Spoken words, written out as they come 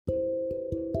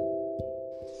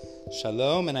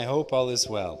Shalom, and I hope all is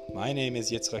well. My name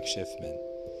is Yitzchak Schiffman.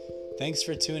 Thanks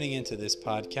for tuning into this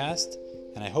podcast,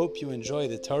 and I hope you enjoy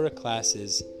the Torah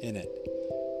classes in it.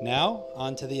 Now,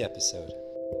 on to the episode.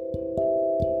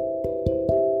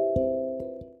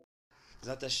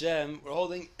 Zat Hashem, we're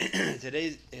holding,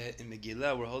 today in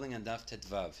Megilla, we're holding on Daf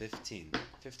Tetvav,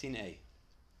 15a.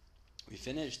 We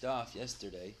finished off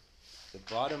yesterday, the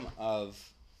bottom of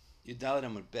Yudalet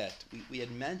Amud Bet. We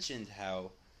had mentioned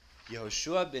how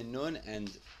Yehoshua ben Nun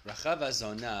and Rachav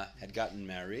Azonah had gotten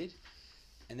married,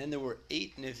 and then there were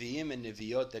 8 Nevi'im and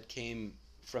Nevi'ot that came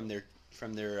from their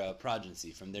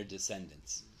progeny, from their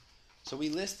descendants. So we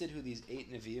listed who these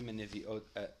 8 Nevi'im and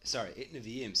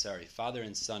Nevi'ot, father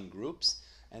and son groups,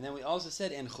 and then we also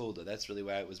said En Chulda. That's really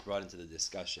why it was brought into the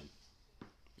discussion.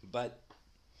 But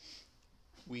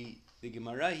the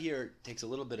Gemara here takes a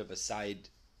little bit of a side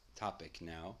topic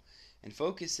now, and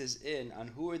focuses in on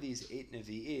who are these 8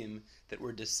 Nevi'im that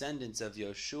were descendants of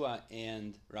Yoshua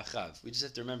and Rachav. We just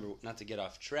have to remember not to get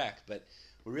off track, but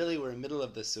we're in the middle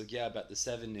of the sugya about the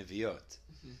 7 Nevi'ot.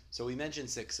 Mm-hmm. So we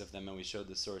mentioned 6 of them, and we showed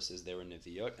the sources they were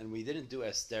Nevi'ot, and we didn't do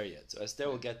Esther yet, so Esther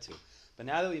we'll get to. But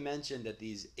now that we mentioned that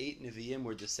these 8 Nevi'im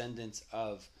were descendants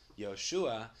of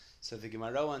Yoshua, so the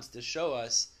Gemara wants to show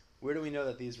us, where do we know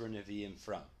that these were Nevi'im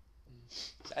from?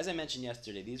 So as I mentioned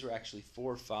yesterday, these were actually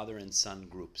 4 father and son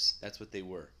groups. That's what they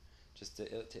were. Just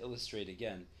to illustrate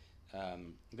again,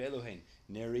 Ve'elohein,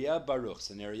 Neriah, Baruch.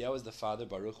 So Neriah was the father,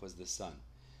 Baruch was the son.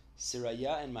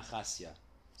 Siraya and Machasya.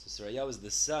 So Siraya was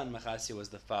the son, Machasya was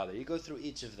the father. You go through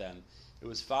each of them. It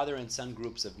was father and son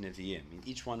groups of Nevi'im.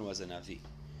 Each one was a Navi.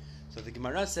 So the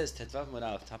Gemara says, Tetvav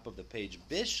Moral, top of the page,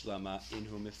 Bishlama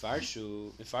inhu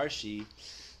mifarshi.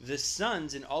 The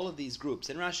sons in all of these groups,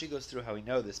 and Rashi goes through how we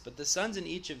know this, but the sons in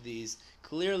each of these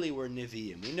clearly were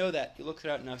Nevi'im. We know that. You look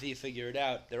throughout Navi, figure it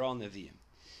out, they're all Nevi'im.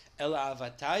 Ela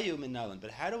avatayu minalan.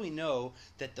 But how do we know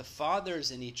that the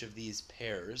fathers in each of these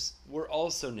pairs were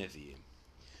also Nevi'im?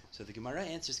 So the Gemara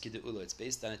answers Kiddu Ula. It's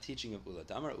based on a teaching of Ula.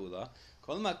 Damar Ula,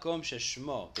 Kol makom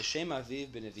sheshmo, b'shem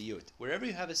aviv b'neviyut. Wherever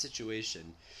you have a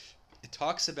situation, it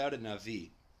talks about a Navi,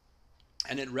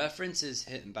 and it references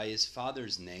him by his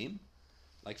father's name.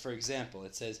 Like, for example,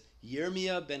 it says,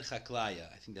 Yirmiyah ben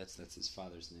Chaklaya. I think that's his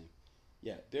father's name.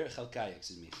 Yeah, Chalkaya.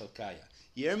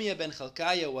 Yirmiyah ben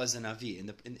Chalkaya was a Navi,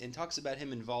 and talks about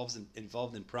him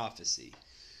involved in prophecy.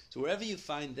 So wherever you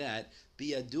find that,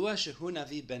 Biyadua shehu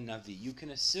Navi ben Navi, you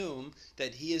can assume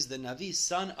that he is the Navi,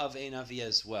 son of a Navi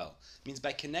as well. It means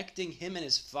by connecting him and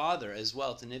his father as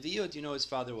well to Nevi'ut, you know his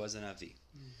father was a Navi.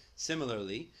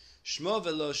 Similarly, Shmo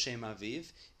velo shem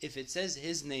aviv, if it says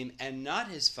his name and not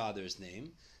his father's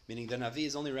name, meaning the Navi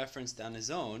is only referenced on his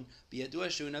own,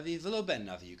 biyadua shu Navi velo ben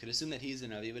Navi. You could assume that he's a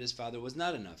Navi, but his father was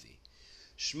not a Navi.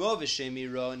 Shmo v'shem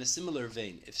iro, in a similar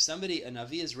vein, if a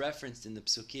Navi is referenced in the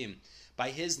Psukim by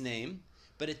his name,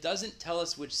 but it doesn't tell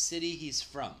us which city he's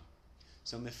from.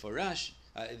 So miforash,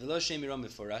 velo shem iro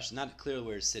miforash, not clear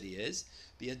where his city is,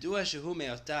 biyadua shehu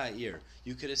me'ota ir.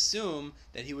 You could assume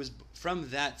that he was from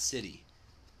that city.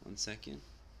 One second.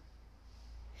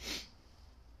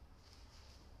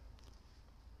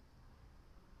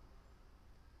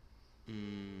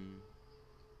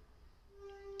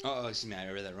 Excuse me,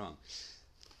 I read that wrong.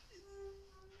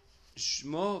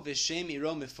 Shmo v'shem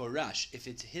iro meforash. If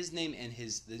it's his name and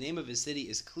the name of his city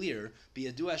is clear,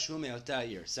 biyadua shehu me'ota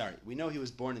ir. Sorry, we know he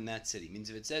was born in that city. It means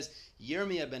if it says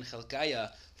Yirmiyah ben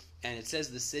Chalkaya, and it says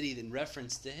the city in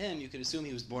reference to him, you could assume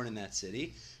he was born in that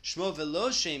city. Shmo velo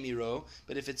shem iro,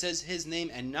 but if it says his name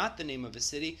and not the name of a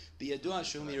city, biyadua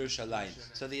shehu Yerushalayim.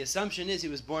 So the assumption is he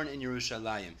was born in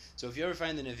Yerushalayim. So if you ever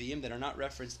find the Nevi'im that are not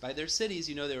referenced by their cities,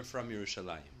 you know they were from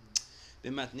Yerushalayim.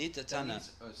 B'matnita Tana.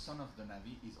 A son of the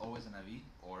Navi is always a Navi,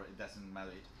 or it doesn't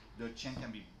matter. The chain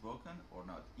can be broken or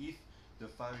not. If the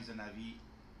father is a Navi,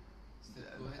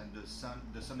 and the son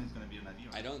is going to be a Navi?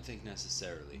 I don't think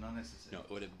necessarily. Not necessarily.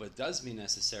 No, what does mean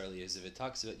necessarily is if it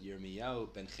talks about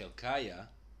Yirmiyahu ben Chelkaya,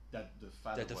 that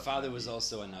the father was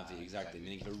also a Navi, exactly.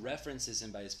 Meaning if it references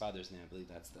him by his father's name, I believe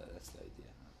that's the idea.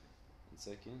 Okay. 1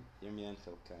 second. Yirmiyahu and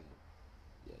Chelkaya.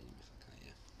 Yeah, Yirmiyahu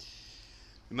Chelkaya.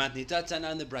 Matnita Tana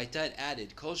and the Braitat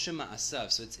added Kol Shema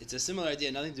Asav. So it's a similar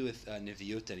idea, nothing to do with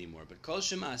Nevi'ut anymore. But Kol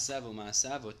Shema Asav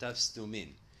u'Ma'asav otav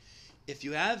stumin. If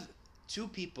you have 2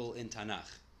 people in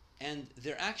Tanakh, and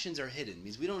their actions are hidden.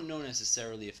 Means we don't know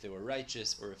necessarily if they were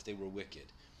righteous or if they were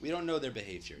wicked. We don't know their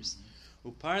behaviors.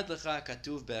 But the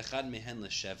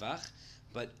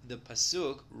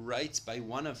pasuk writes by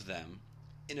one of them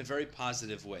in a very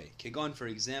positive way. Kegon, for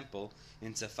example,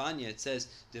 in Tzefanya it says,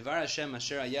 Devar Hashem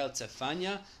asher ayel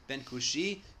Tzefanya ben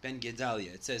Kushi ben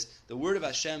Gedalia. It says, the word of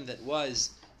Hashem that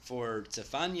was for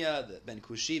Tzefania, ben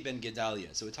Kushi, ben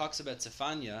Gedaliah. So it talks about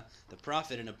Tzefania, the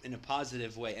prophet, in a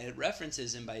positive way, and it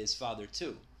references him by his father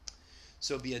too.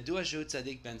 So biyadua shehu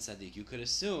tzaddik ben tzaddik. You could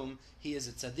assume he is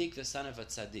a tzaddik, the son of a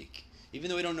tzaddik. Even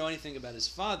though we don't know anything about his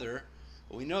father,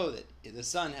 but we know that the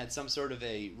son had some sort of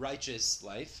a righteous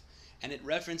life, and it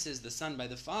references the son by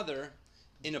the father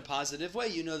in a positive way.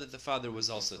 You know that the father was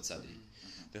also tzaddik.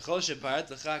 And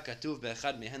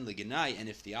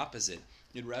if the opposite,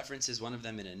 it references one of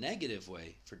them in a negative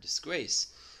way, for disgrace.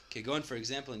 Kegon, for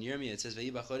example, in Yirmiyah, it says,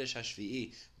 V'yi b'chodesh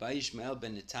hashvi'i, ba'Ishmael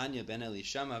ben Netanya ben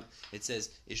Elishama. It says,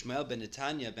 Ishmael ben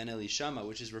Netanya ben Elishama,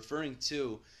 which is referring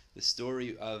to the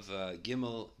story of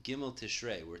Gimel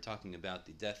Tishrei. We're talking about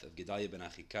the death of Gedaliah ben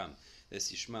Achikam.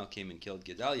 This Ishmael came and killed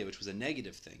Gedaliah, which was a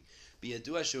negative thing.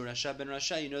 B'yadua shu Rasha ben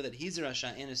Rasha, you know that he's a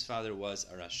Rasha and his father was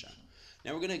a Rasha.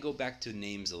 Now we're going to go back to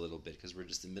names a little bit, because we're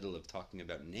just in the middle of talking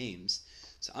about names.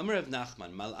 So Amar of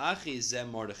Nachman, Malachi ze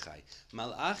Mordechai.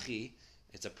 Malachi,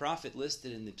 it's a prophet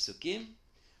listed in the Psukim.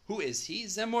 Who is he?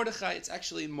 Ze Mordechai. It's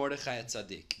actually Mordechai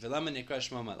Tzaddik. V'lama nikra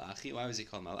shmo Malachi. Why was he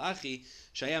called Malachi?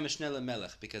 Shaya mishneh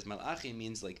lemelech. Because Malachi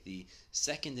means like the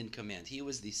second in command. He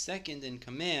was the second in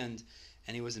command,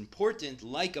 and he was important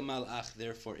like a Malach,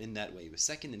 therefore in that way. He was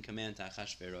second in command to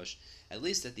Achashverosh, at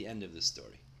least at the end of the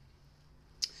story.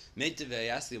 But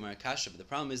the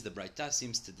problem is the Braita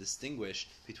seems to distinguish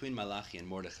between Malachi and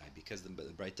Mordechai, because the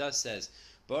Braita says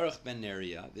Baruch ben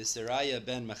Neriah, V'Seraya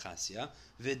ben Machasya,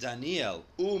 V'Daniel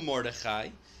u Mordechai.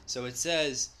 So it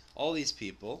says all these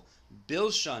people,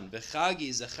 Bilshan,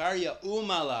 V'Chagi, Zechariah u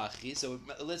Malachi. So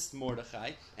it lists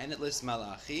Mordechai and it lists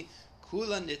Malachi.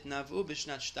 Kulan nitnavu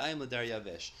b'shnat shtayim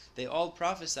l'Daryavesh. They all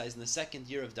prophesied in the second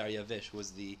year of Daryavesh, who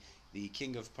was the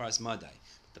king of Pars Madai.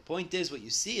 The point is, what you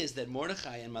see is that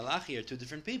Mordechai and Malachi are two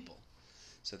different people.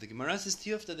 So the Gemara says,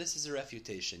 Tiyufta, this is a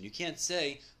refutation. You can't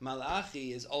say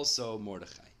Malachi is also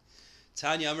Mordechai.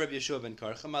 Tanya Am Rabbi Yeshua ben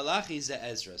Karcha, Malachi ze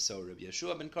Ezra. So Rabbi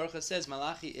Yeshua ben Karcha says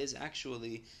Malachi is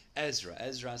actually Ezra.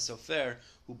 Ezra Sofer,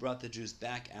 who brought the Jews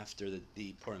back after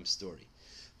the Purim story.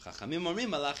 Chachamim omrim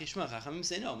Malachi Shema. Chachamim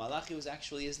say no, Malachi was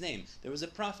actually his name. There was a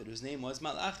prophet whose name was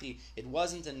Malachi. It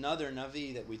wasn't another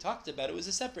Navi that we talked about. It was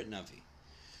a separate Navi.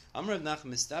 Amar of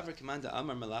Nachman Mistaver Kamanda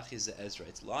Amar Malachi is Ezra.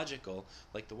 It's logical,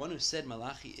 like the one who said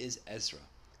Malachi is Ezra.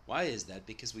 Why is that?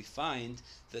 Because we find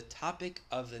the topic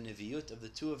of the Nevi'ut of the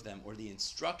two of them, or the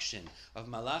instruction of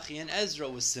Malachi and Ezra,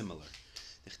 was similar.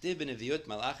 The Nevi'ut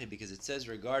Malachi, because it says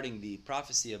regarding the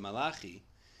prophecy of Malachi,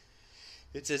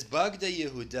 it says Bagda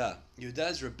Yehuda. Yehuda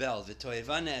has rebelled.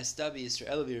 V'toevana estabi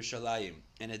Yisrael v'Yerushalayim.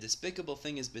 And a despicable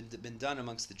thing has been done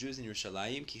amongst the Jews in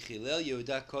Yerushalayim. Ki chilel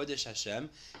Yehuda kodesh Hashem.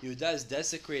 Yehuda has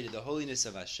desecrated the holiness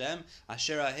of Hashem.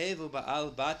 Asher ahevu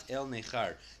ba'al bat el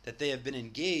nechar. That they have been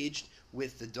engaged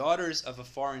with the daughters of a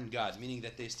foreign god, meaning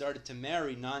that they started to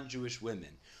marry non-Jewish women.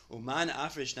 Uman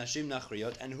afrish nashim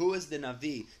nachriot, and who is the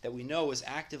Navi that we know was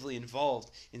actively involved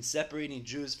in separating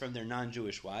Jews from their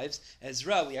non-Jewish wives?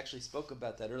 Ezra. We actually spoke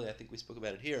about that earlier. I think we spoke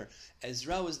about it here.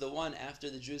 Ezra was the one, after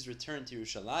the Jews returned to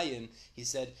Yerushalayim, he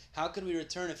said, how could we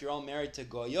return if you're all married to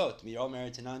goyot? You're all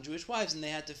married to non-Jewish wives, and they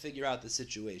had to figure out the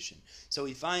situation. So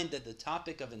we find that the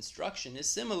topic of instruction is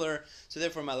similar, so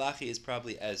therefore Malachi is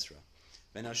probably Ezra.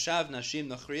 Benashav nashim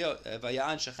nachriot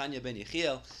vayaan Shechanya ben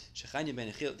Yechiel.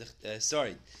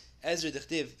 Sorry, Ezra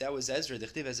Dechtiv. That was Ezra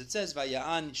Dechtiv, as it says.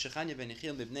 Vayaan Shechanya ben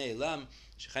Yechiel b'bnei Elam.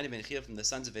 Shechanya ben Yechiel from the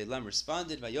sons of Elam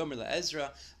responded. Vayomer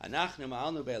laEzra, Anachnu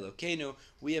ma'alnu be'Elokeinu.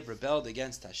 We have rebelled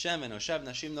against Hashem, and Oshav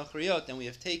nashim nachriot, and we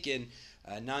have taken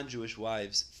non-Jewish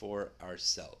wives for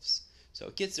ourselves. So,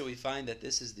 Kitzur, we find that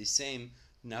this is the same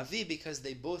Navi because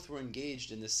they both were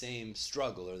engaged in the same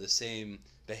struggle or the same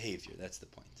behavior. That's the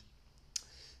point.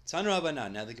 Tan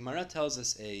Rabbanan. Now the Gemara tells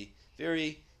us a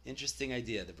very interesting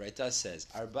idea. The Braita says,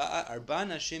 Arba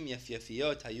nashim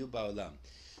yafyafiyot hayu ba'olam.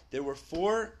 There were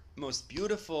four most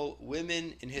beautiful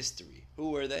women in history. Who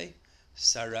were they?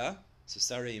 Sarah, so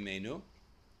Sarah Imenu.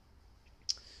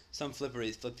 Some flip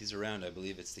these around, I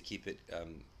believe it's to keep it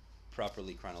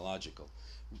properly chronological.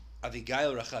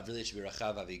 Avigail, Rachav, really it should be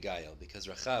Rachav, Avigail, because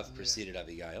Rachav preceded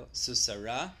Avigail. So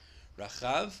Sarah,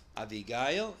 Rachav,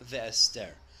 Avigail,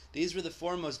 Esther. These were the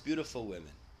four most beautiful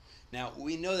women. Now,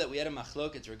 we know that we had a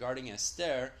machloket regarding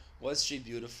Esther. Was she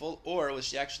beautiful, or was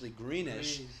she actually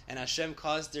greenish, and Hashem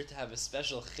caused her to have a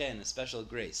special chen, a special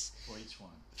grace?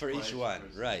 For each one,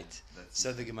 right.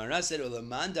 So the Gemara said,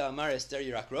 Ulamanda Amar Esther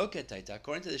Yirakroket.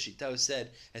 According to the Shita, who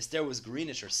said Esther was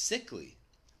greenish or sickly,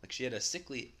 like she had a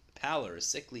sickly pallor, a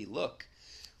sickly look.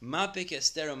 Mapik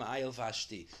Esther ma'ayil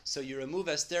Vashti. So you remove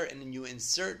Esther and then you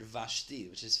insert Vashti,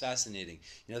 which is fascinating.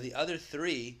 You know, the other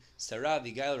three, Sarah,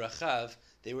 Avigail, Rachav,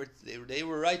 They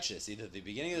were righteous, either at the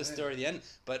beginning of the story or the end.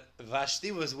 But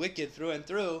Vashti was wicked through and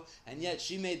through, and yet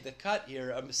she made the cut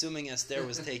here. I'm assuming Esther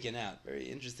was taken out. Very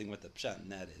interesting what the pshat in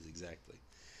that is exactly.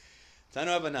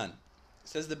 Tanu Abanan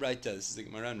says the Braita. This is the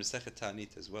Gemara in Masechet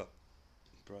Ta'anit as well.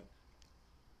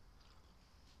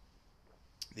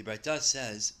 The Braita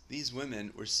says these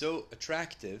women were so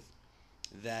attractive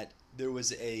that there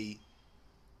was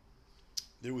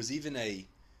even a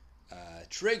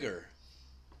trigger,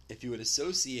 if you would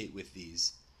associate with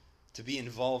these, to be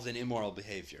involved in immoral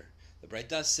behavior. The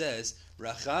Braita says,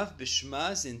 Rachav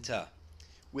b'shma zinta.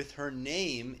 With her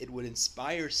name, it would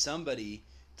inspire somebody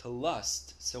to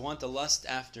lust, so want to lust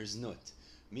after znut.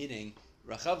 Meaning,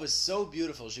 Rachav was so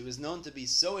beautiful, she was known to be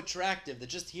so attractive, that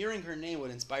just hearing her name would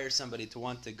inspire somebody to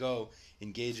want to go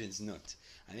engage in znut.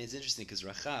 I mean, it's interesting, because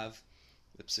Rachav,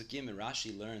 the Psukim and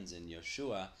Rashi learns in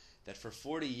Yoshua, that for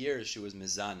 40 years she was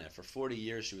mizana. For 40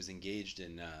 years she was engaged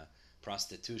in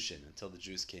prostitution until the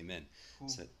Jews came in.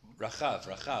 So, Rachav.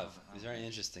 It's very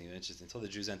interesting. Until the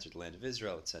Jews entered the land of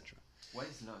Israel, etc. What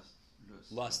is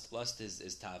lust? Lust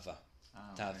is tava.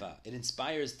 Tava. Right. It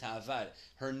inspires tava.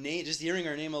 Her name, just hearing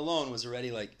her name alone was already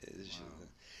like...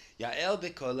 Ya'el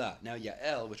bekola. Now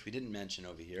Ya'el, which we didn't mention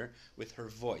over here, with her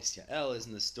voice. Ya'el is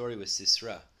in the story with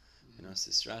Sisra. You know,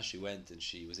 Sisra, she went and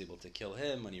she was able to kill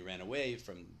him when he ran away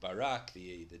from Barak,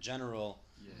 the general.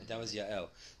 That was Ya'el.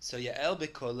 So Ya'el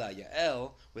bekola.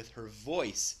 Ya'el, with her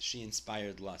voice, she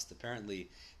inspired lust. Apparently,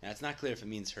 now it's not clear if it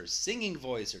means her singing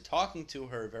voice or talking to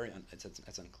her.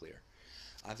 It's unclear.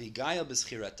 Avigail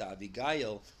b'schirata.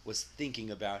 Avigail was thinking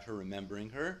about her, remembering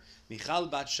her. Michal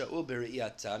bat Shaul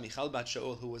b're'iyata. Michal bat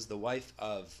Shaul, who was the wife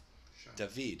of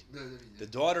David. The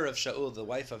daughter of Shaul, the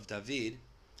wife of David.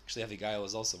 Actually, Avigail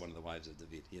was also one of the wives of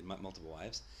David. He had multiple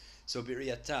wives. So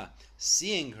b're'iyata,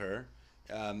 seeing her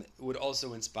would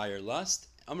also inspire lust.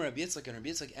 Amar Rabbi Yitzchak, and Rabbi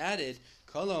Yitzchak added,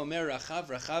 Kol omer rachav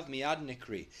miyad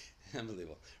nikri.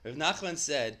 Unbelievable. Rav Nachman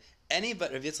said, Rav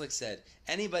Yitzchak said,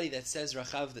 anybody that says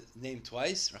Rachav the name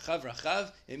twice,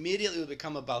 Rachav, immediately will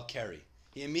become a Balkari.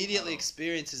 He immediately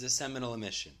experiences a seminal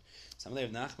emission. Somebody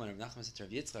Rav Nachman said to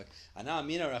Rav Yitzchak, Ana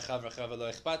amina Rachav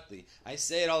lo echpatli. I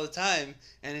say it all the time,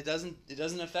 and it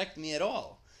doesn't affect me at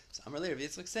all. So Rav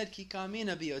Yitzchak said, Ki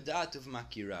kamina biyodat uv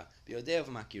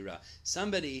makira.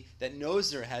 Somebody that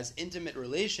knows her, has intimate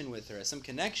relation with her, has some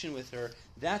connection with her,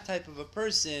 that type of a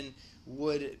person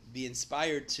would be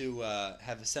inspired to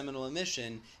have a seminal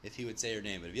emission if he would say her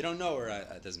name. But if you don't know her,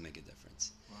 it doesn't make a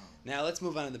difference. Wow. Now let's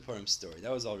move on to the Purim story.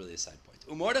 That was all really a side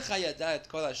point. Mordechai yada et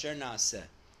kol asher naaseh.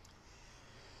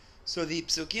 So the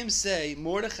Psukim say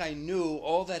Mordechai knew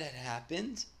all that had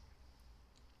happened,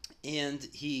 and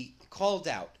he called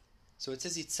out. So it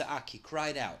says he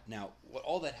cried out. Now, what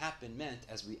all that happened meant,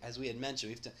 as we had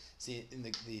mentioned, we have to see in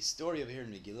the story over here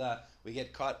in Megillah, we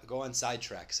go on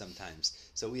sidetrack sometimes.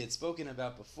 So we had spoken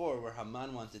about before where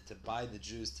Haman wanted to buy the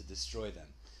Jews to destroy them.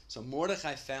 So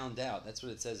Mordechai found out, that's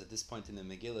what it says at this point in the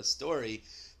Megillah story,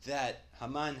 that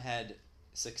Haman had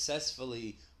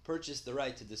successfully purchased the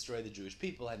right to destroy the Jewish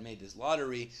people, had made this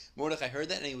lottery. Mordechai heard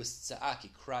that and he was tza'ak, he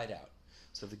cried out.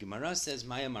 So the Gemara says,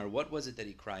 Mayamar, what was it that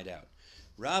he cried out?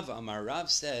 Rav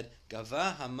said,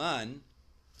 Gava Haman,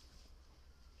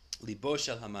 Libo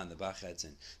shel Haman, the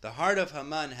Bachetzin. The heart of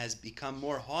Haman has become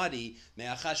more haughty, me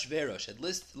Achashverosh, had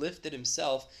lifted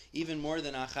himself even more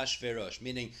than Achashverosh,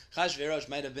 meaning Achashverosh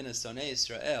might have been a Sonei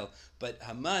Israel, but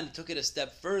Haman took it a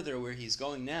step further where he's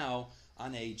going now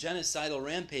on a genocidal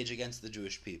rampage against the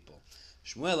Jewish people.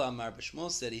 Shmuel Amar, but Shmuel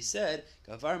said,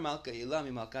 Gavar Malka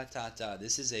Ilami Malka Tata.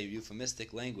 This is a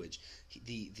euphemistic language.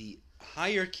 The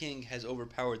higher king has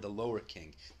overpowered the lower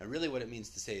king. Now really what it means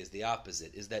to say is the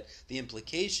opposite, is that the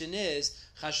implication is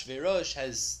Chashverosh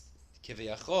has,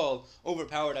 Kiviyachol,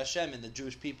 overpowered Hashem and the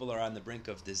Jewish people are on the brink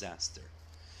of disaster.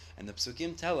 And the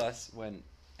Psukim tell us when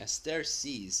Esther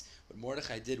sees, what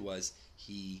Mordechai did was,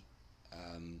 he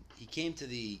came to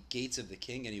the gates of the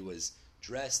king and he was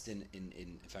dressed in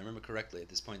if I remember correctly at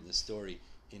this point in the story,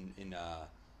 in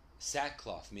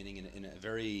sackcloth, meaning in a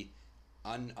very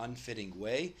unfitting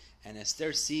way, and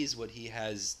Esther sees what he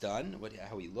has done,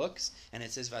 how he looks, and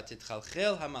it says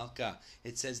Vatitchalchel hamalka.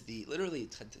 It says literally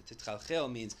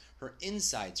titchalchel means her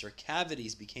insides, her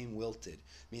cavities became wilted.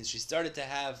 It means she started to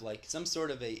have like some sort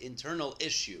of a internal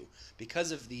issue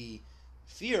because of the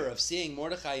fear of seeing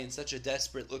Mordechai in such a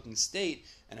desperate looking state,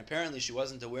 and apparently she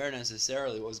wasn't aware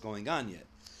necessarily what was going on yet.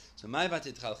 So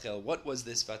what was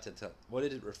this vatitchalchel? What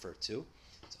did it refer to?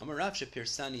 So Amarav Shapir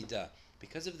Sanida.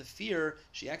 Because of the fear,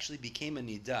 she actually became a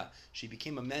nida. She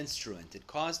became a menstruant. It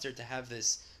caused her to have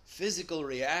this physical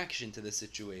reaction to the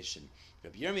situation.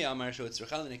 Rabbi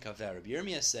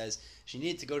Yirmiyah says she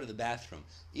needed to go to the bathroom.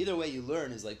 Either way you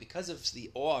learn is like because of the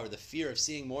awe or the fear of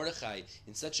seeing Mordechai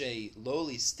in such a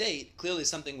lowly state, clearly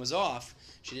something was off.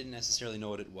 She didn't necessarily know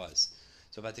what it was.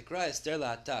 So Vatikra Esther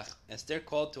la'atach. Esther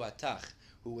called to Atach,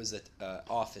 who was an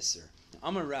officer.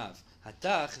 Amar Rav,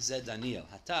 Hatach zed Daniel.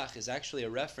 Hatach is actually a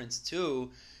reference to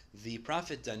the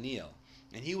prophet Daniel.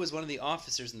 And he was one of the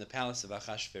officers in the palace of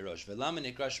Achashverosh. Velama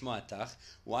nikra shmo Hatach.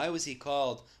 Why was he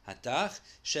called Hatach?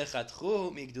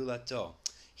 Shechatchu migdulato.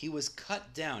 He was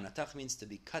cut down. Hatach means to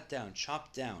be cut down,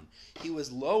 chopped down. He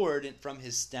was lowered from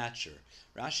his stature.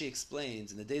 Rashi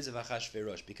explains in the days of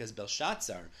Achashverosh, because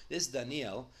Belshazzar, this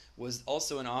Daniel, was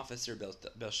also an officer,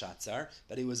 Belshazzar,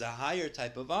 but he was a higher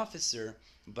type of officer,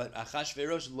 but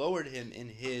Achashverosh lowered him in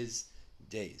his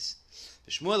days.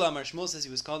 Shmuel says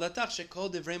he was called Atach,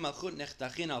 shekol divrei malchut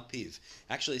nechtachin al piv.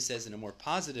 Actually says in a more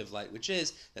positive light, which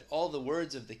is that all the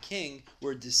words of the king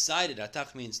were decided.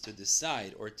 Atach means to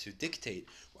decide or to dictate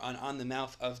on the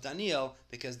mouth of Daniel,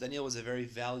 because Daniel was a very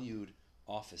valued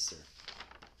officer.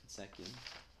 Second,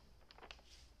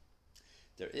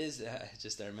 there is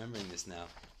I'm remembering this now,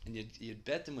 and you'd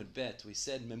bet them would bet. We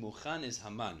said Memuchan is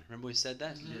Haman. Remember we said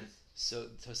that? Yes. So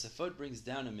Tosafot brings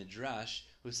down a midrash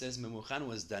who says Memuchan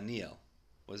was Daniel,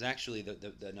 was actually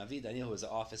the Navi Daniel, who was an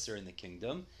officer in the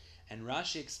kingdom, and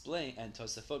Rashi explains, and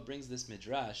Tosafot brings this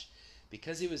midrash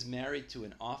because he was married to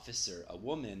an officer, a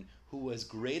woman who was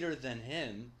greater than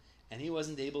him. And he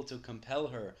wasn't able to compel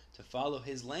her to follow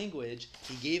his language.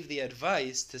 He gave the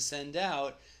advice to send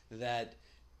out that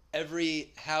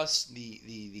every house,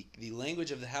 the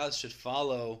language of the house should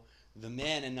follow the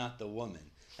man and not the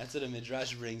woman. That's what a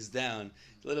midrash brings down.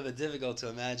 It's a little bit difficult to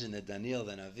imagine that Daniel,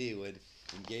 the Navi, would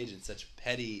engage in such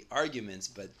petty arguments,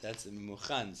 but that's a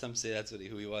muchan. Some say that's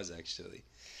who he was actually.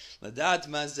 Ladat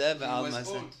mazev al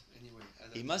mazev.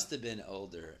 He must have been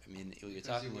older. I mean, you're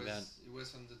talking about. It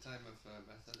was from the time of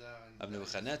Balthadar and of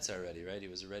Nebuchadnezzar already, right? He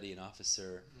was already an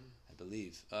officer, I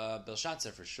believe.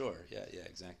 Belshazzar for sure. Yeah,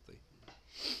 exactly.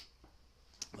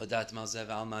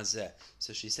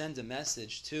 So she sends a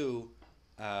message to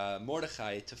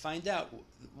Mordechai to find out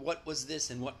what was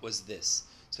this and what was this.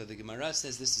 So the Gemara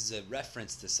says this is a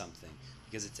reference to something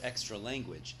because it's extra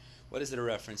language. What is it a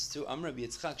reference to? Amr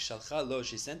Yitzchak shalcha lo.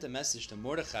 She sent a message to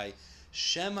Mordechai.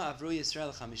 Shema avru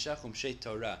Yisrael chamisha chumshei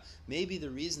Torah. Maybe the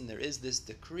reason there is this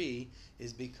decree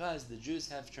is because the Jews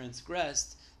have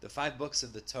transgressed the 5 books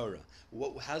of the Torah.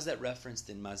 How's that referenced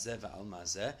in Mazeh al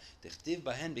Mazeh? Dechtiv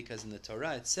bahen, because in the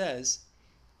Torah it says,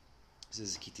 this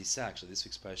is Kitisa actually, this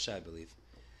week's parasha I believe.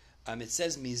 It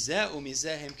says Mizeh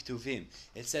u'Mizeh hem ktuvim.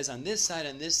 It says on this side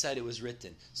it was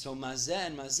written. So Mazeh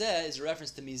and Mazeh is a reference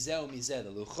to Mizeh u'Mizeh.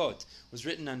 The Luchot was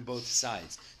written on both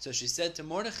sides. So she said to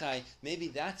Mordechai, maybe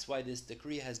that's why this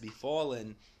decree has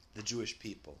befallen the Jewish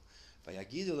people.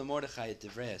 Vayagidu leMordechai et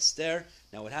divrei Esther.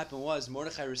 Now what happened was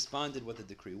Mordechai responded what the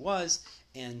decree was,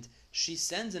 and she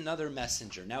sends another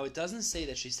messenger. Now it doesn't say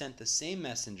that she sent the same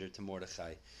messenger to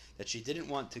Mordechai, that she didn't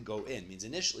want to go in. It means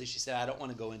initially she said, I don't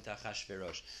want to go into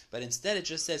Achashverosh. But instead it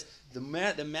just says, the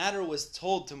matter was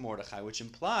told to Mordechai, which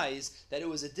implies that it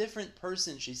was a different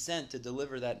person she sent to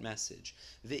deliver that message.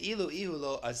 Ve'ilu ihu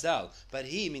lo azal. But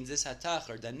he, means this Hatach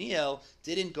or Daniel,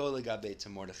 didn't go legabe to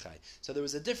Mordechai. So there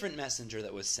was a different messenger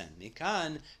that was sent.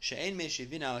 Mikan she'en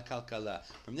meshivin ala kalkala.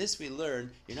 From this we learn,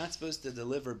 you're not supposed to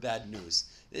deliver bad news.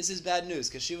 This is bad news,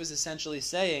 because she was essentially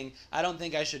saying, I don't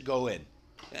think I should go in.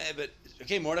 But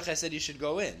Mordechai said you should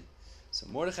go in. So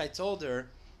Mordechai told her,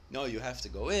 no, you have to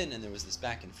go in, and there was this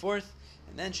back and forth.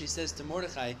 And then she says to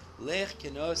Mordechai, Lech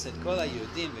kenos et kol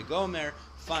haYehudim v'gomer.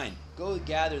 Fine, go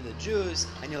gather the Jews,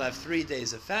 and you'll have 3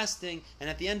 days of fasting, and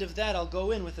at the end of that, I'll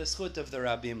go in with a schut of the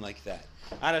rabbim like that.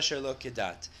 Arasher lo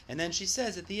kedat. And then she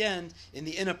says at the end, in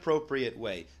the inappropriate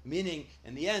way, meaning,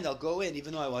 in the end, I'll go in,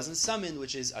 even though I wasn't summoned,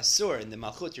 which is asur. In the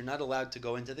Malchut, you're not allowed to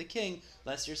go into the king,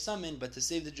 unless you're summoned, but to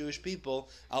save the Jewish people,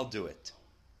 I'll do it.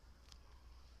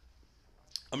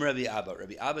 Rabbi Abba.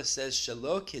 Rabbi Abba says,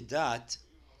 Shalo kedat,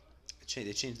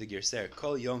 they changed the girser,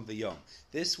 kol yom v'yom.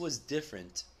 This was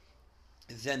different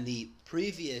than the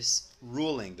previous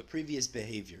ruling, the previous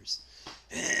behaviors.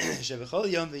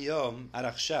 Shevechol yom v'yom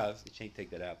arachshav, you can't take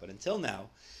that out, but until now,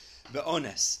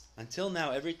 be'ones, until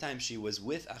now, every time she was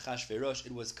with Achashverosh,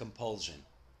 it was compulsion.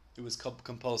 It was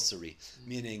compulsory,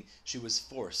 meaning she was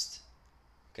forced.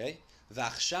 Okay?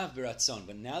 V'achshav b'ratzon,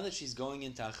 but now that she's going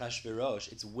into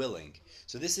Achashverosh, it's willing.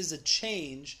 So this is a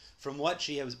change from what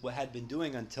she had been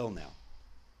doing until now.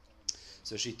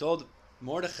 So she told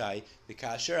Mordechai,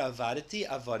 V'kasher avadati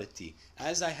avadati.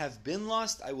 As I have been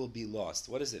lost, I will be lost.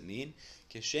 What does it mean?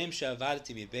 Kishem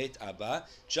she'avadati mi beit Abba.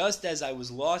 Just as I was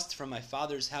lost from my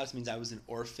father's house, means I was an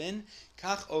orphan.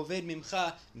 Kach oved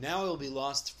mimcha. Now I will be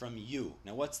lost from you.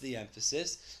 Now what's the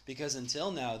emphasis? Because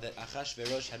until now that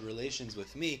Achashverosh had relations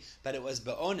with me, but it was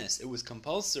be'ones, it was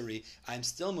compulsory, I'm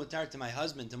still mutar to my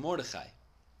husband, to Mordechai.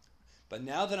 But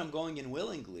now that I'm going in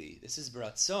willingly, this is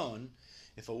beratzon.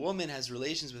 If a woman has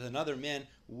relations with another man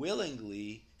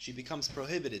willingly, she becomes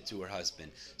prohibited to her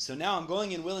husband. So now I'm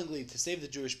going in willingly to save the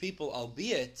Jewish people,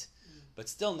 albeit, but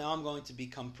still now I'm going to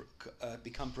become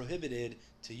prohibited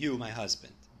to you, my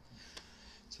husband.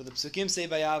 So the psukim say,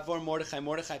 "Vayavor Mordechai."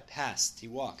 Mordechai passed; he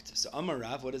walked. So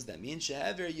Amarav, what does that mean?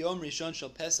 She'ever Yom Rishon Shel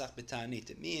Pesach B'Ta'anit.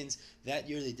 It means that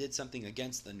year they did something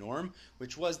against the norm,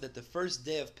 which was that the first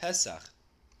day of Pesach,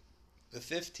 the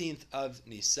 15th of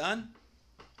Nisan,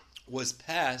 was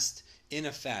passed in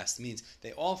a fast. Means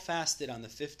they all fasted on the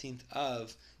 15th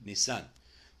of Nisan.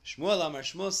 Shmuel Amar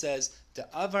Shmuel says,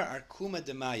 "Ta'avar arkuma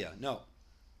demaya." No,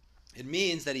 it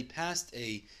means that he passed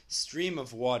a stream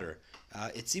of water.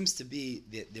 It seems to be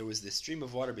that there was this stream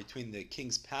of water between the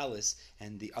king's palace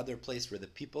and the other place where the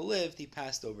people lived. He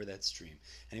passed over that stream,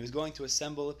 and he was going to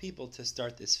assemble the people to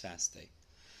start this fast day.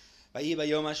 The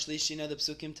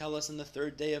psukim tell us on the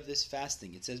third day of this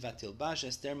fasting, it says, "Vatilbash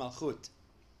Esther Malchut."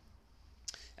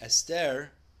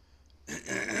 Esther,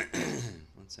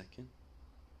 one second.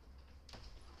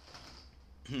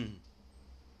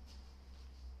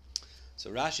 So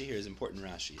Rashi here is important.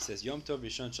 Rashi, he says Yom Tov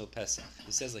Rishon Shel Pesach.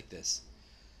 He says like this.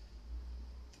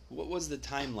 What was the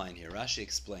timeline here? Rashi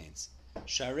explains.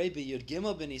 Sharei b'Yud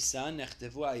Gimel b'Nisan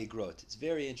nechtevu ha'Igrot. It's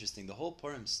very interesting. The whole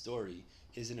Purim story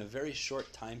is in a very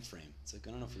short time frame. It's like,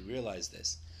 I don't know if we realize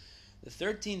this. The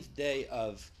 13th day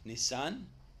of Nisan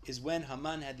is when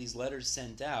Haman had these letters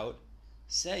sent out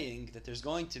saying that there's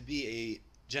going to be a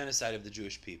genocide of the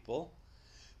Jewish people.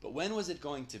 But when was it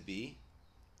going to be?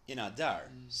 In Adar.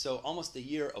 So almost a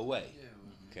year away.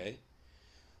 Okay?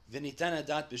 V'nitan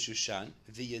adat b'Shushan,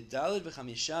 v'yedalid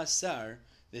v'chamisha asar,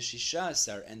 v'shisha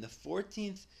asar, and the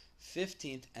 14th,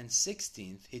 15th, and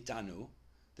 16th, hitanu,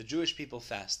 the Jewish people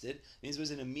fasted. It means it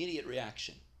was an immediate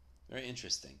reaction. Very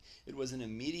interesting. It was an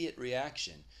immediate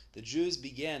reaction. The Jews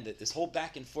began that this whole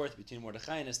back and forth between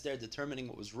Mordechai and Esther determining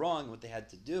what was wrong, what they had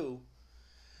to do,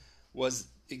 was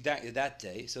that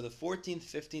day. So the 14th,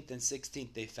 15th, and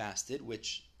 16th they fasted,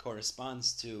 which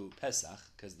corresponds to Pesach,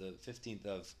 because the 15th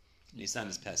of Nisan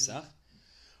is Pesach.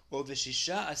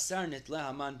 V'shisha asar nitla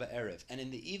Haman ba'erev. And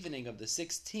in the evening of the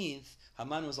 16th,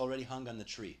 Haman was already hung on the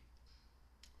tree.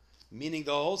 Meaning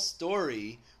the whole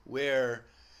story where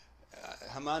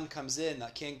Haman comes in, the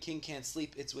king can't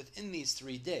sleep, it's within these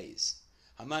 3 days.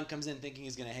 Haman comes in thinking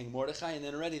he's going to hang Mordechai, and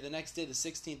then already the next day, the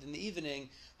 16th in the evening,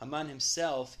 Haman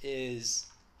himself is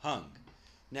hung.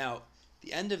 Now,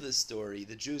 the end of the story,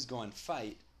 the Jews go and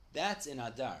fight, that's in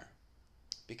Adar.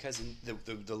 Because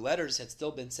the letters had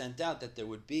still been sent out that there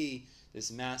would be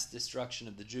this mass destruction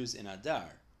of the Jews in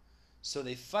Adar. So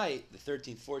they fight the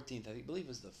 13th, 14th, I believe it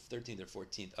was the 13th or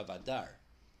 14th of Adar.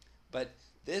 But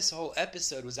this whole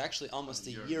episode was actually almost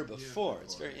a year before.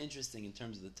 It's very interesting in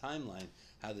terms of the timeline,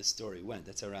 how this story went.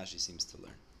 That's how Rashi seems to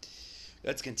learn.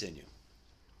 Let's continue.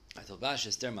 So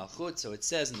it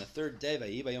says in the third day,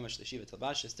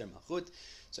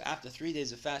 so after 3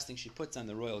 days of fasting, she puts on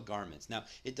the royal garments. Now,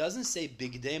 it doesn't say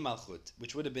Bigdei Malchut,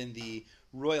 which would have been the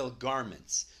royal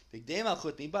garments. Bigdei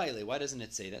Malchut mibayle. Why doesn't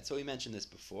it say that? So we mentioned this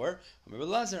before.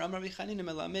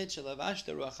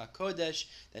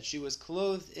 That she was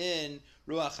clothed in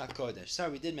Ruach HaKodesh.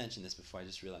 Sorry, we did mention this before, I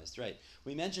just realized. Right.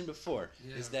 We mentioned before,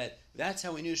 is that's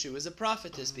how we knew she was a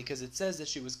prophetess, because it says that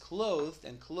she was clothed,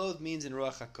 and clothed means in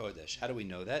Ruach HaKodesh. How do we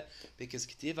know that? Because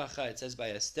K'tiv Acha, it says by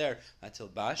Esther,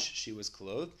 Atilbash, she was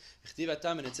clothed. K'tiv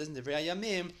Atam, and it says in the Devrei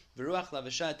Yamim, V'ruach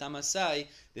lavasha et Amasai,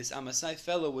 this Amasai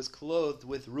fellow was clothed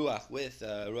with Ruach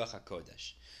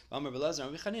HaKodesh.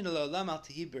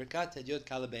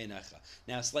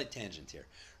 Now, a slight tangent here.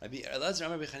 Rabbi Elazar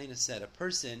Amar B'Chanina said, a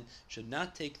person should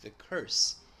not take the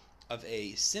curse of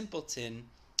a simpleton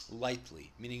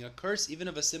lightly. Meaning a curse, even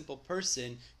of a simple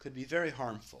person, could be very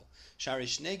harmful.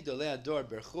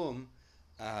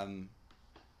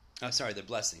 The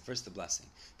blessing. First the blessing.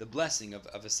 The blessing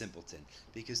of a simpleton.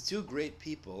 Because two great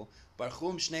people,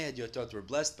 Barchum Shnei Hadyotot, were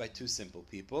blessed by two simple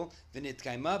people.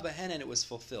 V'nitkaima behen, and it was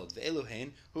fulfilled.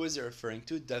 Ve'eluhen, who is it referring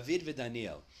to? David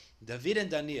v'Daniel. David and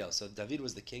Daniel. So David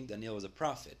was the king, Daniel was a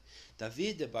prophet.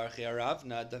 David de Barchi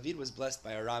Aravna, David was blessed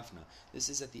by Aravna. This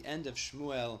is at the end of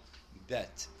Shmuel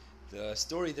Bet. The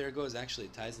story there goes, actually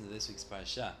it ties into this week's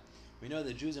parasha. We know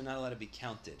the Jews are not allowed to be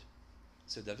counted.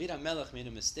 So David HaMelech made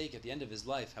a mistake at the end of his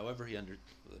life,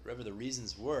 whatever the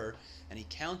reasons were, and he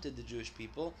counted the Jewish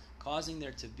people, causing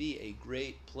there to be a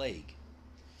great plague.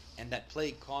 And that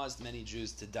plague caused many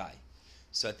Jews to die.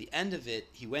 So at the end of it,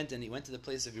 he went to the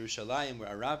place of Yerushalayim where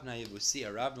Aravna Yevusi,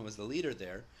 Aravna was the leader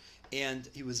there, and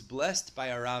he was blessed by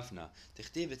Aravna.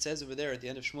 Tichtiv, it says over there at the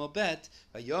end of Shmuel Bet,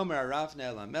 Vayomer Aravna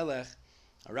el HaMelech,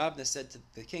 Aravna said to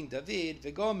the king David,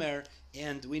 Vigomer,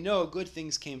 and we know good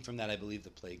things came from that. I believe the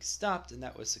plague stopped, and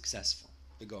that was successful.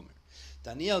 Vigomer.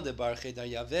 Daniel de Barche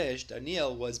Daryavesh,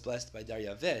 Daniel was blessed by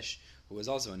Daryavesh, who was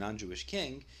also a non-Jewish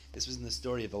king. This was in the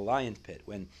story of the lion pit,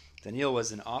 when Daniel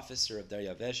was an officer of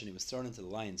Daryavesh, and he was thrown into the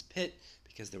lion's pit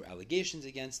because there were allegations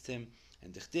against him.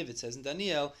 And Dichtiv, it says in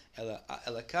Daniel,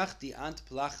 Elakachti ant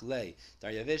plach le.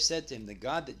 Daryavesh said to him, the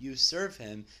God that you serve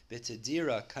him,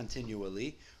 betedira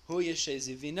continually, hu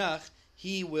yeshezivinach,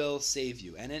 he will save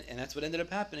you. And that's what ended up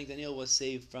happening. Daniel was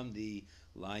saved from the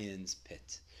lion's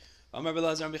pit.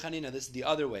 This is the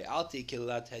other way.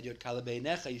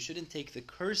 You shouldn't take the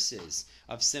curses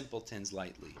of simpletons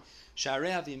lightly. We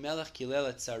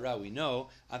know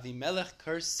Avimelech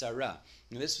cursed Sarah.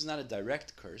 Now, this was not a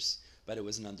direct curse, but it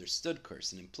was an understood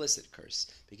curse, an implicit curse,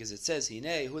 because it says,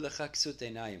 Hinei hu lecha ksut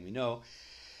einayim. We know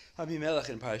Avimelech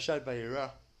in Parashat Vayera,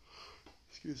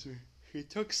 he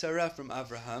took Sarah from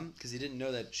Avraham because he didn't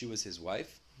know that she was his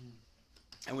wife.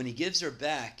 And when he gives her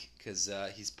back, because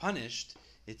he's punished,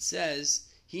 it says,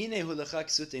 Hinei hu lecha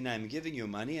ksut einayim, I'm giving you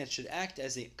money, and it should act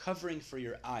as a covering for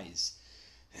your eyes.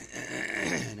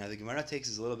 Now the Gemara takes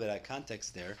us a little bit out of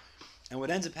context there, and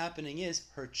what ends up happening is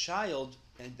her child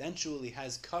eventually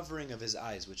has covering of his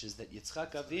eyes, which is that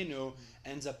Yitzchak Avinu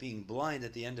ends up being blind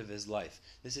at the end of his life.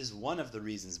 This is one of the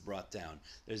reasons brought down.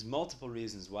 There's multiple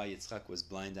reasons why Yitzchak was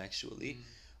blind actually.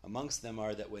 Amongst them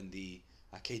are that when the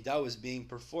Akedah was being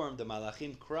performed, the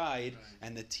Malachim cried,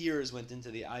 and the tears went into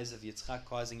the eyes of Yitzchak,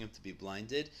 causing him to be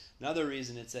blinded. Another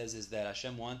reason it says is that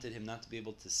Hashem wanted him not to be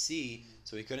able to see,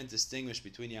 so he couldn't distinguish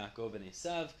between Yaakov and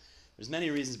Esav. There's many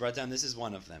reasons brought down. This is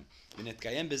one of them. Because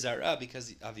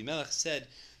Avimelech said,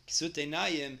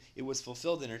 it was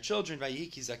fulfilled in her children.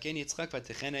 Yitzchak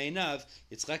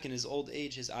in his old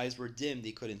age, his eyes were dimmed,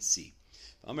 he couldn't see.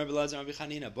 Come and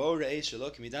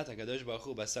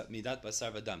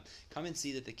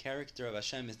see that the character of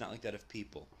Hashem is not like that of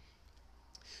people.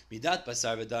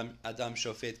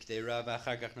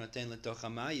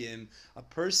 A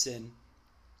person,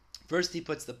 first he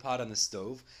puts the pot on the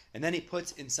stove, and then he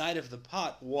puts inside of the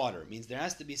pot water. It means there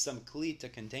has to be some kli to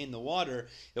contain the water.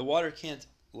 The water can't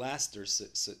last or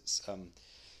stand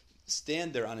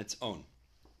there on its own.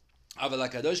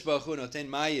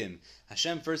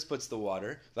 Hashem first puts the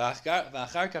water, and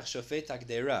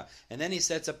then he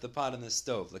sets up the pot on the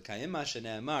stove. To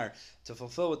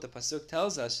fulfill what the pasuk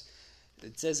tells us,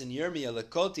 it says in Yirmiyah,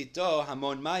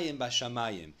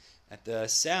 at the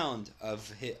sound at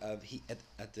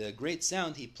the great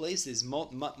sound, he places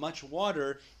much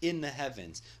water in the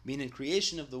heavens. Meaning,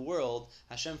 creation of the world,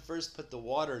 Hashem first put the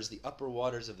waters, the upper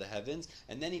waters of the heavens,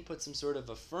 and then he put some sort of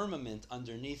a firmament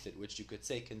underneath it, which you could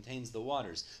say contains the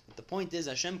waters. But the point is,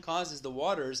 Hashem causes the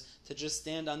waters to just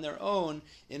stand on their own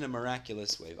in a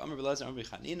miraculous way.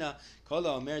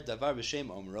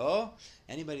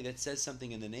 Anybody that says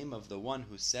something in the name of the one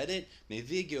who said it,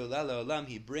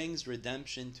 he brings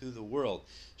redemption to the world.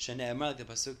 The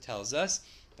pasuk tells us,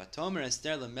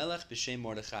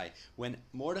 when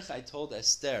Mordechai told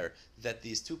Esther that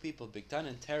these two people, Bigtan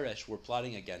and Teresh, were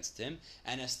plotting against him,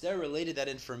 and Esther related that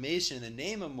information in the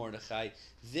name of Mordechai,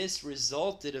 this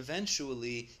resulted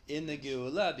eventually in the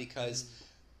Geulah, because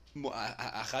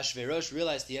Achashverosh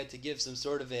realized he had to give some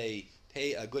sort of a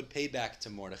good payback to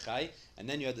Mordechai, and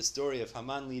then you had the story of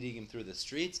Haman leading him through the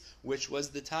streets, which was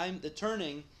the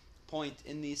turning point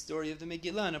in the story of the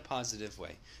Megillah in a positive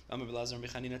way. When a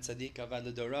tzaddik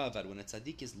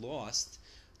is lost,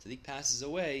 tzaddik passes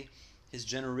away, his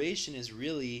generation is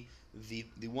really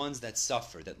the ones that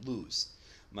suffer, that lose.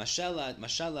 Mashallah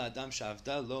adam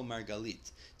shavda lo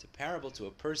margalit. It's a parable to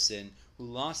a person who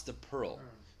lost a pearl.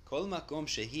 Kol makom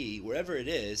shehi, wherever it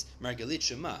is, margalit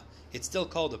shema, it's still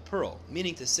called a pearl.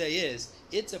 Meaning to say is,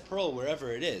 it's a pearl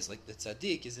wherever it is. Like the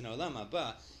tzaddik is in olam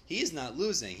haba, he's not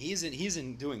losing. He's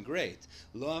in doing great.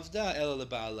 Lo avda ela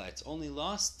leba'ala. It's only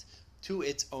lost to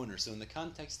its owner. So in the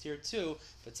context here too,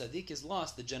 if a tzaddik is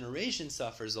lost, the generation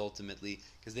suffers ultimately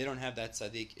because they don't have that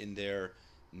tzaddik in their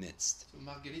midst. So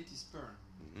Margalit is pearl.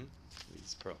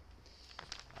 It's pearl.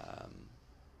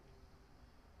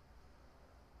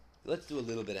 Let's do a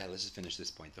little bit ahead. Let's just finish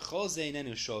this point.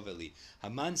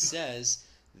 Haman says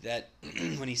that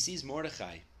when he sees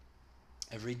Mordechai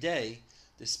every day,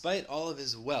 despite all of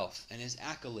his wealth and his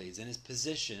accolades and his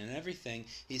position and everything,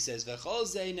 he says, "V'chol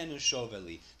zei nenu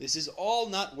shoveli." This is all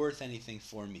not worth anything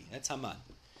for me. That's Haman.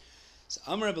 So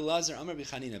Amar Rabbi Lazar, Amar Rabbi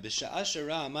Chanina, b'sha'ah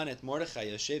shara Haman et Mordechai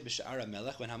yoshev b'sha'ar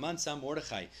HaMelech. When Haman saw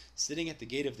Mordechai sitting at the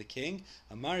gate of the king,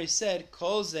 Amari said,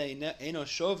 "Kol zei eno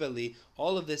shoveli."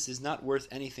 All of this is not worth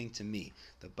anything to me.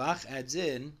 The Bach adds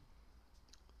in.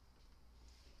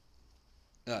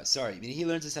 He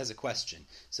learns this as a question.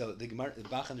 So the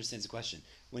Bach understands the question.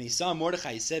 When he saw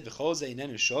Mordechai, he said, "V'chol zei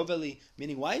nenu shoveli,"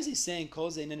 meaning, why is he saying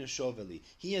 "Kol zei nenu shoveli"?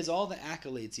 He has all the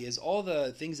accolades, he has all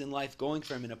the things in life going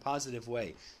for him in a positive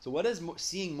way. So what does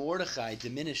seeing Mordechai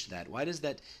diminish that? Why does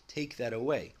that take that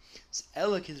away? So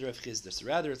Elok is Rav Chisda. So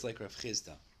rather, it's like Rav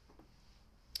Chisda.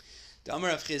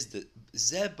 Damar Rav Chisda,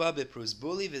 Zeh ba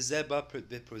beprozbuli v'zeh ba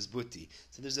beprozbuti.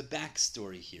 So there's a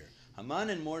backstory here.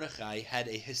 Haman and Mordechai had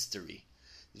a history.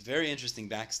 Very interesting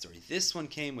backstory. This one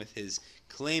came with his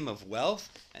claim of wealth,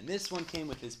 and this one came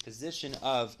with his position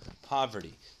of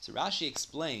poverty. So Rashi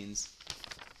explains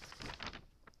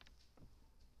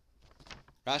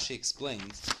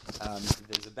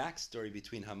there's a backstory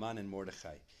between Haman and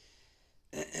Mordechai.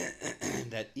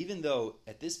 That even though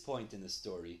at this point in the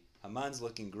story, Haman's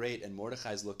looking great and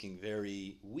Mordechai's looking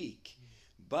very weak,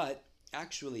 but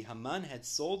actually Haman had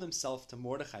sold himself to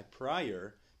Mordechai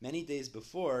prior, many days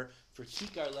before, for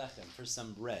kikar lechem, for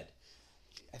some bread.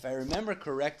 If I remember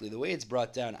correctly, the way it's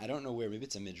brought down, I don't know where, maybe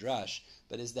it's a midrash,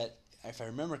 but is that, if I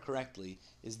remember correctly,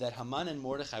 is that Haman and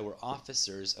Mordechai were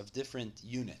officers of different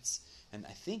units. And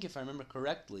I think, if I remember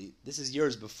correctly, this is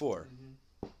years before.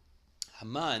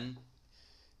 Haman,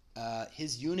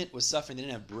 his unit was suffering, they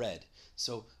didn't have bread.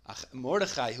 So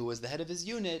Mordechai, who was the head of his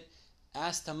unit,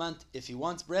 asked Haman if he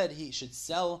wants bread, he should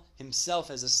sell himself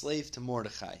as a slave to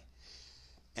Mordechai.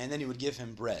 And then he would give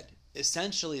him bread.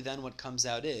 Essentially, then what comes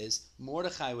out is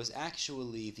Mordechai was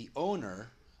actually the owner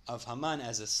of Haman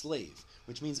as a slave,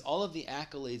 which means all of the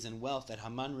accolades and wealth that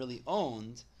Haman really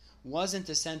owned wasn't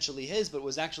essentially his, but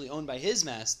was actually owned by his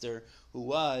master, who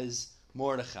was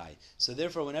Mordechai. So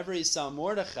therefore, whenever he saw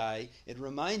Mordechai, it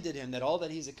reminded him that all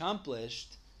that he's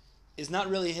accomplished is not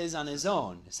really his on his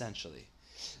own, essentially.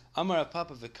 Amar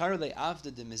Papa v'karle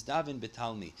avda de mizdavin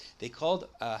betalmi. They called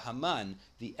Haman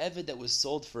the eved that was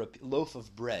sold for a loaf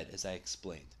of bread, as I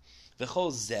explained.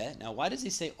 V'chol zeh. Now, why does he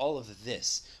say all of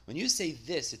this? When you say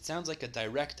this, it sounds like a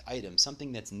direct item,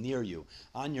 something that's near you,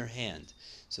 on your hand.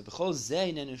 So v'chol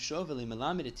zeh nenu shoveli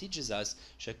melamed, it teaches us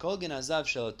shekol genazav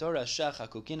shel oto rasha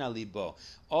chakukin al libo.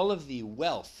 All of the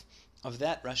wealth of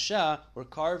that Rasha were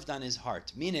carved on his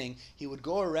heart, meaning he would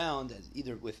go around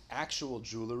either with actual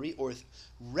jewelry or with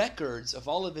records of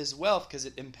all of his wealth, because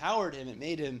it empowered him, it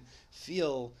made him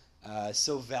feel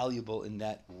so valuable in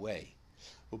that way.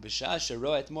 When he saw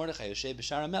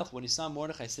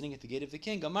Mordechai sitting at the gate of the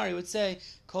king, Amari would say,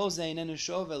 "Kol zei nenu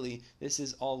shoveli," this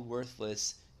is all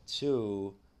worthless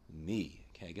to me.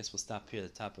 Okay, I guess we'll stop here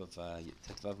at the top of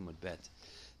Tetvav Amud Bet.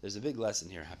 There's a big lesson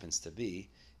here, happens to be,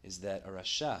 is that a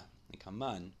Rasha, like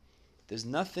Haman, there's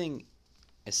nothing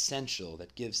essential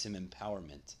that gives him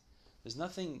empowerment. There's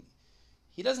nothing,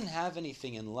 he doesn't have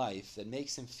anything in life that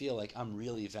makes him feel like I'm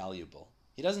really valuable.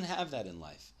 He doesn't have that in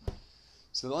life.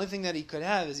 So the only thing that he could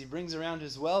have is he brings around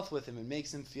his wealth with him and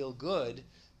makes him feel good,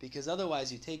 because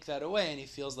otherwise you take that away and he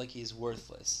feels like he's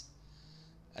worthless.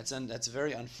 That's a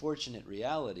very unfortunate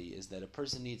reality, is that a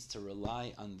person needs to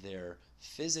rely on their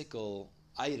physical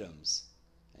items,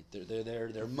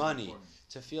 their money,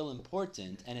 to feel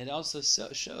important, and it also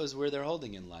shows where they're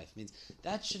holding in life. It means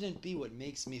that shouldn't be what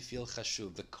makes me feel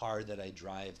chashuv. The car that I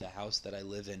drive, the house that I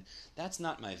live in, that's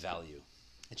not my value.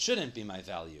 It shouldn't be my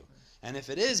value. And if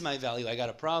it is my value, I got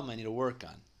a problem I need to work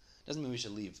on. Doesn't mean we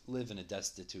should live in a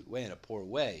destitute way, in a poor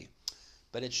way,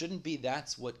 but it shouldn't be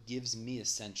that's what gives me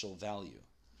essential value.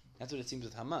 That's what it seems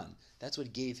with Haman. That's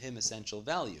what gave him essential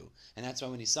value. And that's why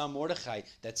when he saw Mordechai,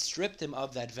 that stripped him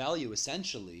of that value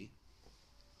essentially,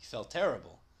 he felt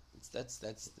terrible. That's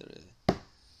the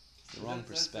wrong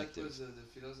perspective. That was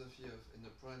the philosophy of, in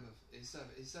the prime of Esav.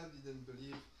 Esav didn't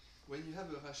believe, when you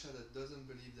have a Rasha that doesn't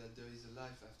believe that there is a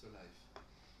life after life,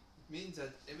 it means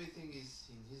that everything is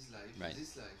in his life, right,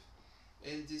 this life.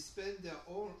 And they spend their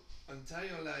whole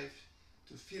entire life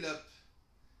to fill up,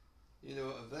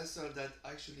 a vessel that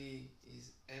actually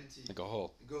is empty. Like a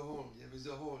hole. Go home, with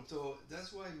a hole. So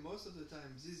that's why most of the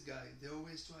time, this guy, they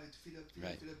always try to fill up,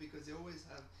 because they always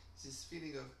have this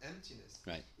feeling of emptiness.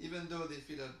 Right. Even though they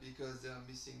fill up because they are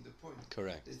missing the point.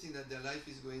 Correct. They think that their life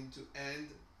is going to end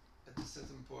at a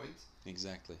certain point.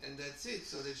 Exactly. And that's it.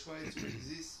 So they try to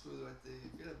exist through what they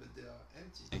fill up, but they are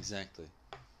empty. Exactly.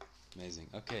 Amazing.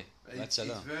 Okay. It's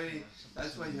very.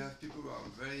 That's why you have people who are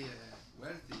very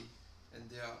wealthy, and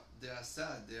they they are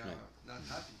sad, they are not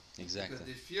happy. Exactly. Because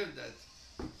they feel that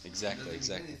Exactly.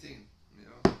 anything, you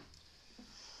know.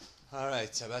 All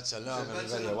right, Shabbat Shalom, Shabbat everybody.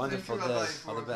 Shalom. A wonderful Thank you, day. Rabbi, All the for best.